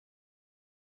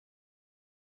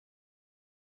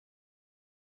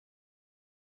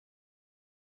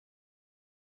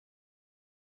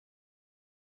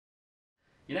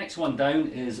Your next one down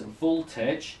is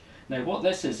voltage. Now what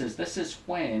this is this is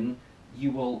when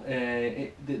you will,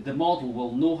 the model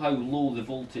will know how low the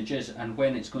voltage is and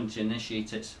when it's going to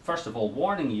initiate its, first of all,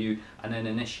 warning you, and then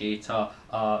initiate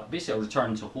basically a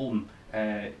return to home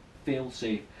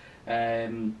fail-safe.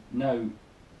 Now,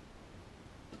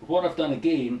 what I've done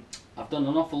again, I've done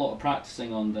an awful lot of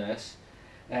practicing on this,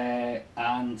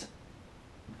 and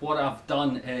what I've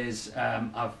done is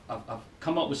I've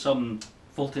come up with some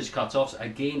voltage cutoffs.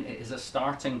 Again, it is a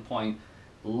starting point.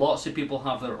 Lots of people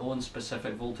have their own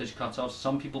specific voltage cutoffs.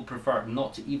 Some people prefer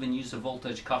not to even use the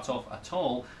voltage cutoff at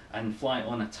all and fly it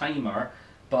on a timer,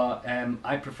 but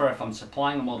I prefer, if I'm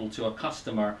supplying a model to a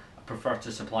customer, I prefer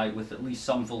to supply it with at least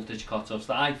some voltage cutoffs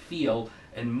that I feel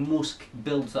in most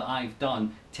builds that I've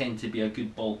done tend to be a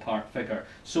good ballpark figure.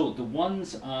 So the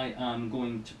ones I am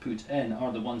going to put in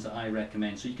are the ones that I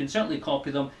recommend. So you can certainly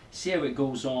copy them, see how it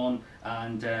goes on,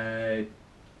 and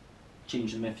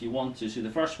change them if you want to. So the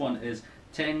first one is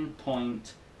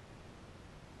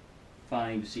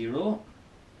 10.50,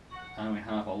 and we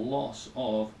have a loss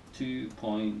of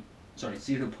 0.20,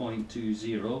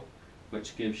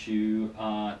 which gives you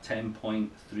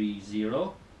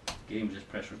 10.30. Again, just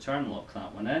press return, lock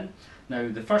that one in. Now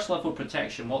the first level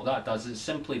protection, what that does is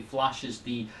simply flashes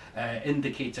the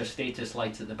indicator status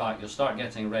light at the back. You'll start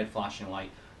getting a red flashing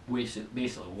light,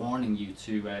 basically warning you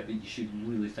to that you should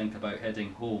really think about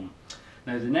heading home.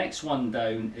 Now the next one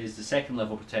down is the second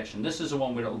level protection. This is the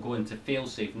one where it will go into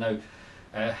failsafe. Now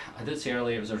I did say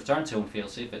earlier it was a return to home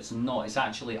failsafe. It's not, it's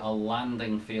actually a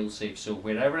landing failsafe. So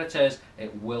wherever it is,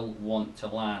 it will want to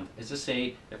land. As I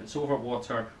say, if it's over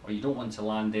water or you don't want to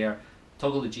land there,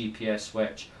 toggle the GPS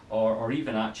switch, or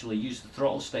even actually use the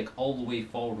throttle stick all the way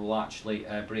forward will actually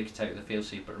break it out of the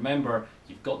failsafe. But remember,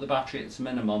 you've got the battery at its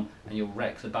minimum and you'll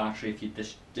wreck the battery if you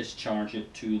discharge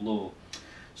it too low.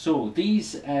 So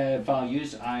these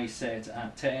values I set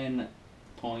at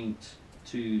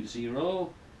 10.20,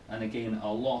 and again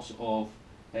a loss of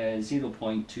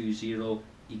 0.20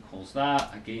 equals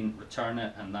that. Again, return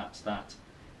it, and that's that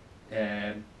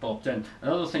bobbed in.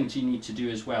 Another thing you need to do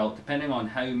as well, depending on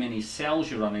how many cells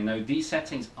you're running. Now these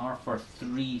settings are for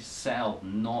 3 cell,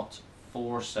 not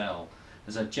 4 cell,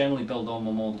 as I generally build all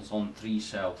my models on 3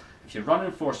 cell. If you're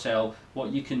running 4 cell,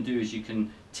 what you can do is you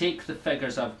can take the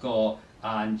figures I've got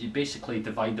and you basically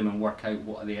divide them and work out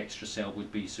what the extra cell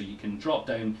would be. So you can drop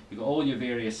down, you've got all your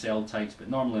various cell types, but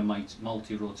normally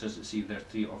multi-rotors, it's either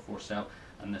 3 or 4 cell,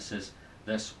 and this is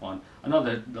this one.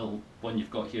 Another little one you've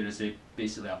got here is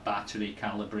basically a battery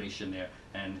calibration there,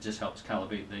 and it just helps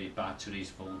calibrate the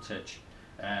battery's voltage,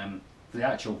 the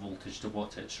actual voltage to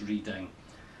what it's reading.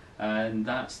 And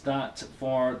that's that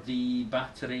for the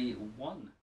battery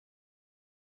one.